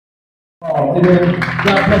Amen.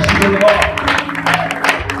 God bless you, brother.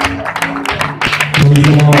 Praise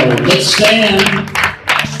the Lord. Let's stand.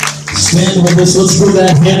 Stand with us. Let's give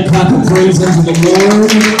that hand clap of praise unto the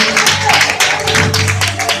Lord.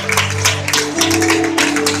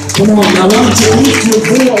 Come on, I want you to lift your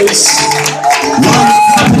voice while you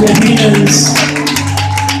clap your hands.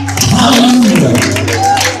 Hallelujah.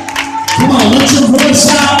 Come on, let your voice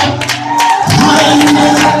out.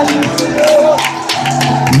 Hallelujah.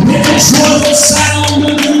 Make a joyful sound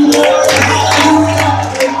unto the Lord. Hallelujah.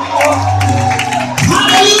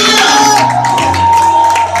 Hallelujah.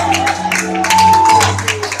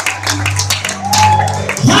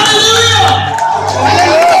 Hallelujah.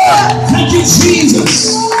 Thank you, Jesus.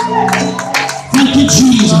 Thank you,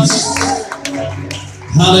 Jesus.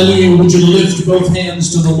 Hallelujah. Would you lift both hands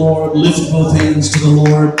to the Lord? Lift both hands to the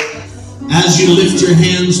Lord. As you lift your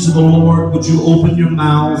hands to the Lord, would you open your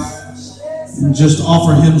mouth and just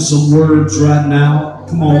offer him some words right now?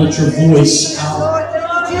 Come on, let your voice out.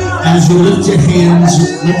 As you lift your hands,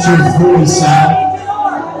 let your voice out.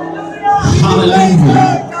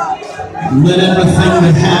 Hallelujah. Let everything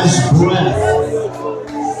that has breath,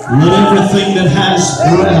 let everything that has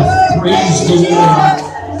breath praise the Lord.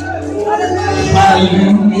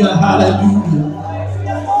 Hallelujah, hallelujah.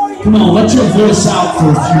 Come on, let your voice out for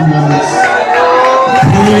a few minutes.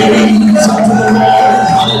 Praise unto the Lord.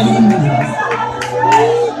 Hallelujah.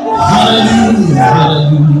 Hallelujah,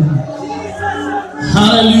 hallelujah.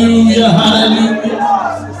 Hallelujah, hallelujah.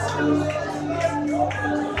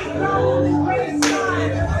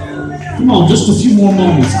 Come on, just a few more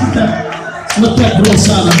moments. Let that voice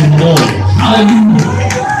out of the Lord. Hallelujah.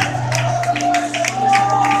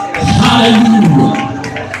 Hallelujah.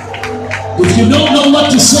 If you don't know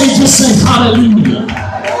what to say, just say hallelujah.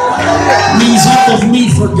 It means all of me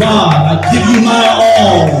for God. I give you my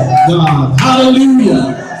all, God.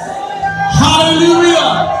 Hallelujah.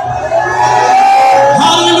 Hallelujah.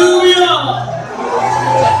 Hallelujah.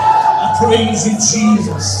 I praise you,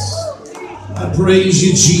 Jesus. I praise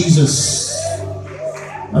you, Jesus.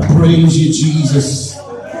 I praise you, Jesus.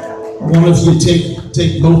 One of you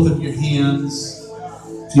take both of your hands.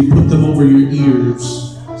 If you put them over your ears,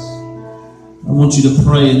 I want you to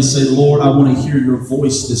pray and say, Lord, I want to hear your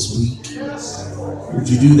voice this week. Would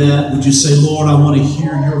you do that? Would you say, Lord, I want to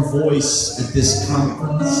hear your voice at this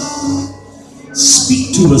conference?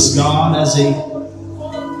 Speak to us, God, as a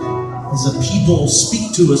people.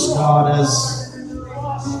 Speak to us, God, as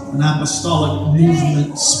an apostolic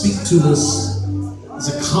movement. Speak to us as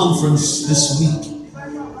a conference this week.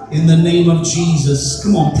 In the name of Jesus.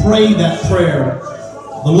 Come on, pray that prayer.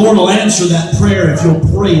 The Lord will answer that prayer if you'll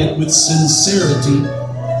pray it with sincerity.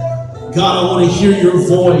 God, I want to hear your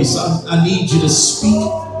voice. I need you to speak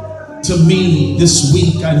to me this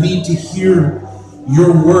week. I need to hear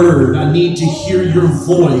your word. I need to hear your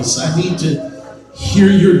voice. I need to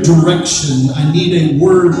hear your direction. I need a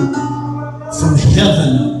word from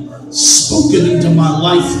heaven spoken into my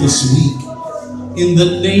life this week. In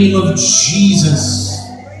the name of Jesus.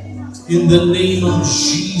 In the name of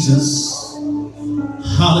Jesus.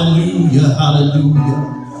 Hallelujah, hallelujah,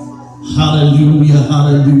 hallelujah,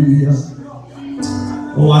 hallelujah.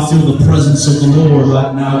 Oh, I feel the presence of the Lord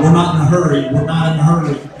right now. We're not in a hurry. We're not in a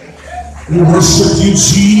hurry. We worship you,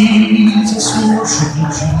 Jesus. We worship you,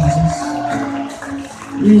 Jesus.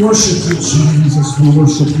 We worship you, Jesus. We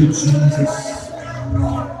worship you, Jesus.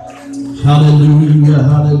 Hallelujah,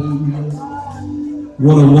 hallelujah.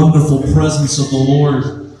 What a wonderful presence of the Lord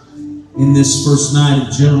in this first night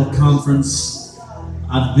of General Conference.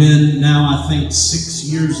 I've been now, I think, 6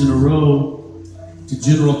 years in a row to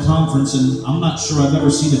General Conference, and I'm not sure I've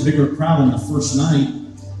ever seen a bigger crowd on the first night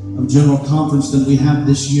of General Conference than we have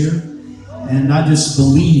this year. And I just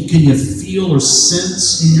believe, can you feel or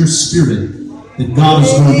sense in your spirit that God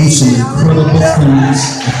is going to do some incredible things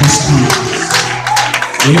at this conference?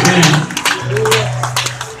 Amen.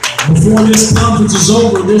 Before this conference is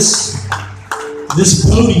over, this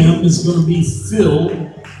podium is going to be filled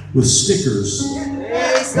with stickers.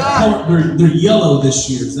 They're yellow this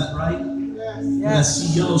year, is that right? Yeah, I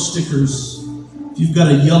see yellow stickers. If you've got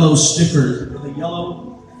a yellow sticker, are they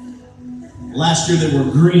yellow? Last year they were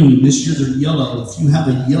green, this year they're yellow. If you have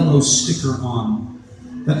a yellow sticker on,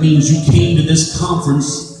 that means you came to this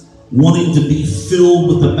conference wanting to be filled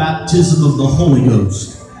with the baptism of the Holy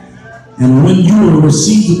Ghost. And when you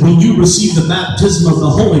receive the baptism of the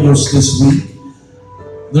Holy Ghost this week,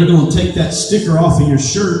 they're going to take that sticker off of your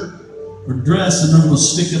shirt or dress, and they're going to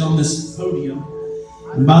stick it on this podium.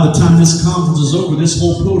 And by the time this conference is over, this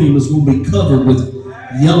whole podium is going to be covered with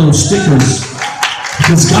yellow stickers,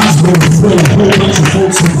 because God's going to fill a whole bunch of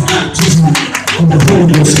folks with baptism in the Holy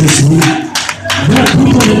Ghost this week. There are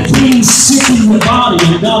people that came sick in your body,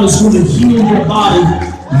 and God is going to heal your body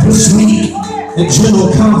this week at General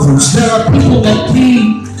Conference. There are people that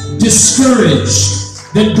came discouraged,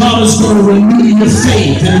 that God is going to renew your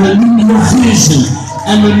faith and renew your vision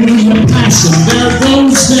and renew your passion. There are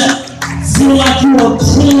those that feel like you are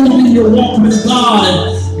cold in your walk with God,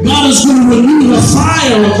 and God is going to renew the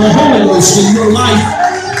fire of the Holy Ghost in your life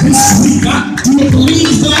this week. Do you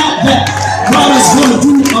believe that God is going to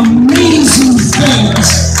do amazing things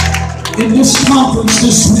in this conference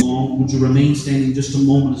this week? Would you remain standing just a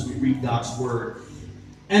moment as we read God's word?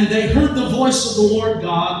 And they heard the voice of the Lord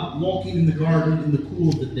God walking in the garden in the cool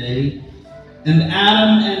of the day. And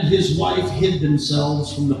Adam and his wife hid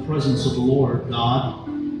themselves from the presence of the Lord God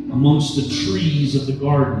amongst the trees of the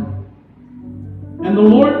garden. And the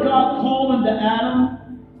Lord God called unto Adam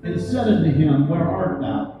and said unto him, Where art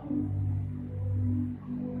thou?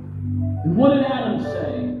 And what did Adam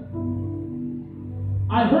say?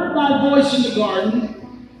 I heard thy voice in the garden.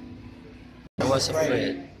 I was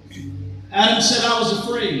afraid. Adam said, I was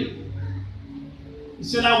afraid. He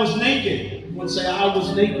said, I was naked. He would say, I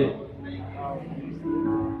was naked.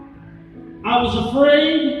 I was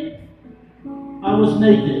afraid. I was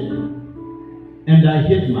naked. And I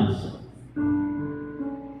hid myself.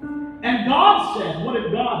 And God said, what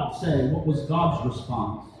did God say? What was God's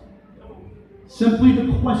response? Simply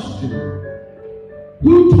the question,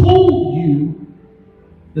 who told you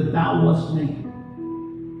that thou wast naked?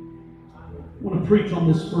 I want to preach on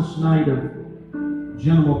this first night of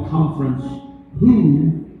General Conference.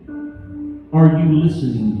 Who are you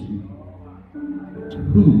listening to?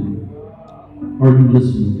 Who are you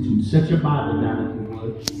listening to? Set your Bible down if you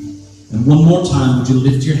would. And one more time, would you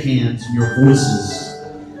lift your hands and your voices?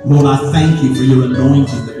 Lord, I thank you for your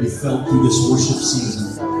anointing that we felt through this worship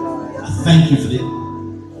season. I thank you for the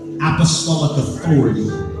apostolic authority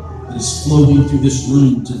that is flowing through this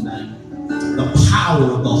room tonight. The power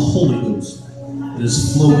of the Holy Ghost that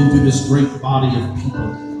is flowing through this great body of people.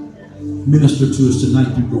 Minister to us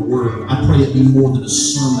tonight through your word. I pray it be more than a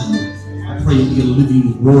sermon. I pray it be a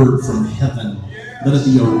living word from heaven. Let it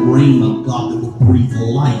be a rhema of God that would breathe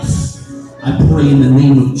life. I pray in the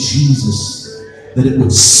name of Jesus that it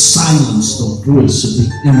would silence the voice of the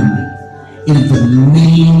enemy. In the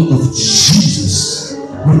name of Jesus,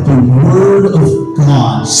 let the word of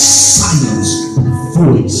God silence the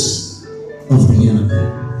voice of the enemy.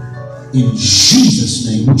 In Jesus'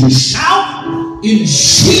 name, would you shout? In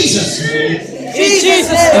Jesus' name. In Jesus'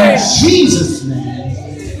 name. In Jesus'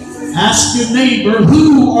 name. Ask your neighbor,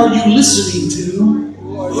 who are you listening to?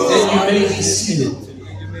 And you may be seated.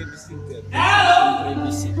 Adam!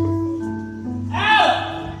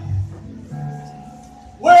 Adam!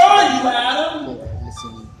 Where are you, Adam?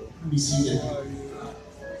 Be seated.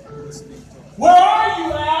 Where are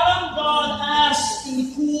you, Adam? God asked in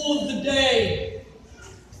the cool of the day.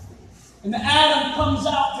 And Adam comes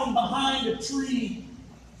out from behind a tree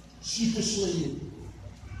sheepishly.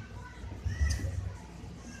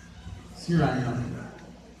 Here I am.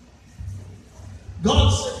 God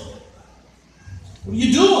said, what are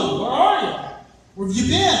you doing? Where are you? Where have you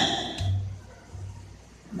been?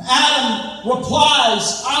 And Adam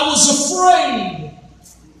replies, I was afraid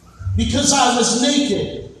because I was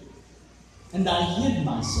naked and I hid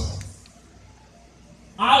myself.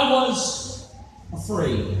 I was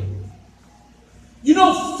afraid. You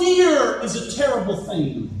know, fear is a terrible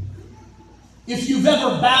thing. If you've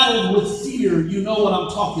ever battled with fear, you know what I'm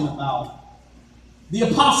talking about. The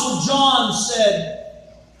Apostle John said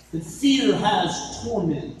that fear has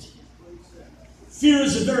torment. Fear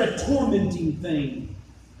is a very tormenting thing.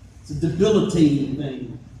 It's a debilitating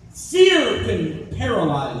thing. Fear can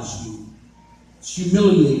paralyze you. It's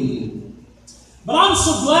humiliating. But I'm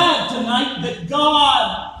so glad tonight that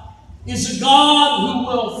God is a God who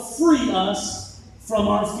will free us from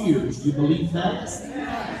our fears. Do you believe that?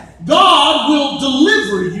 God will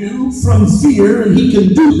deliver you from fear, and He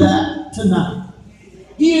can do that tonight.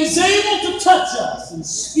 He is able to touch us and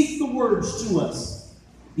speak the words to us.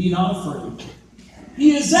 Be not afraid.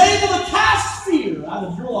 He is able to cast fear out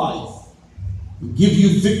of your life and give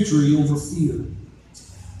you victory over fear.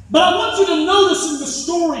 But I want you to notice in the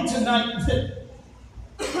story tonight that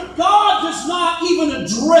God does not even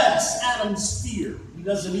address Adam's fear. He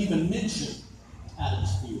doesn't even mention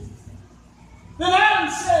Adam's fear. Then Adam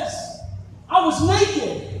says, I was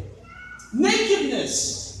naked.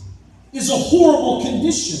 Nakedness is a horrible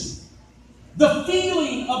condition. The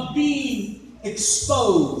feeling of being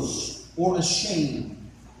exposed or ashamed.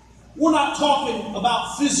 We're not talking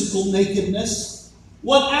about physical nakedness.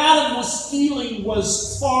 What Adam was feeling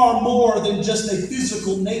was far more than just a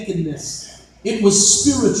physical nakedness. It was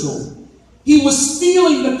spiritual. He was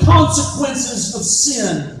feeling the consequences of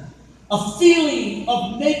sin, a feeling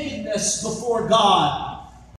of nakedness before God.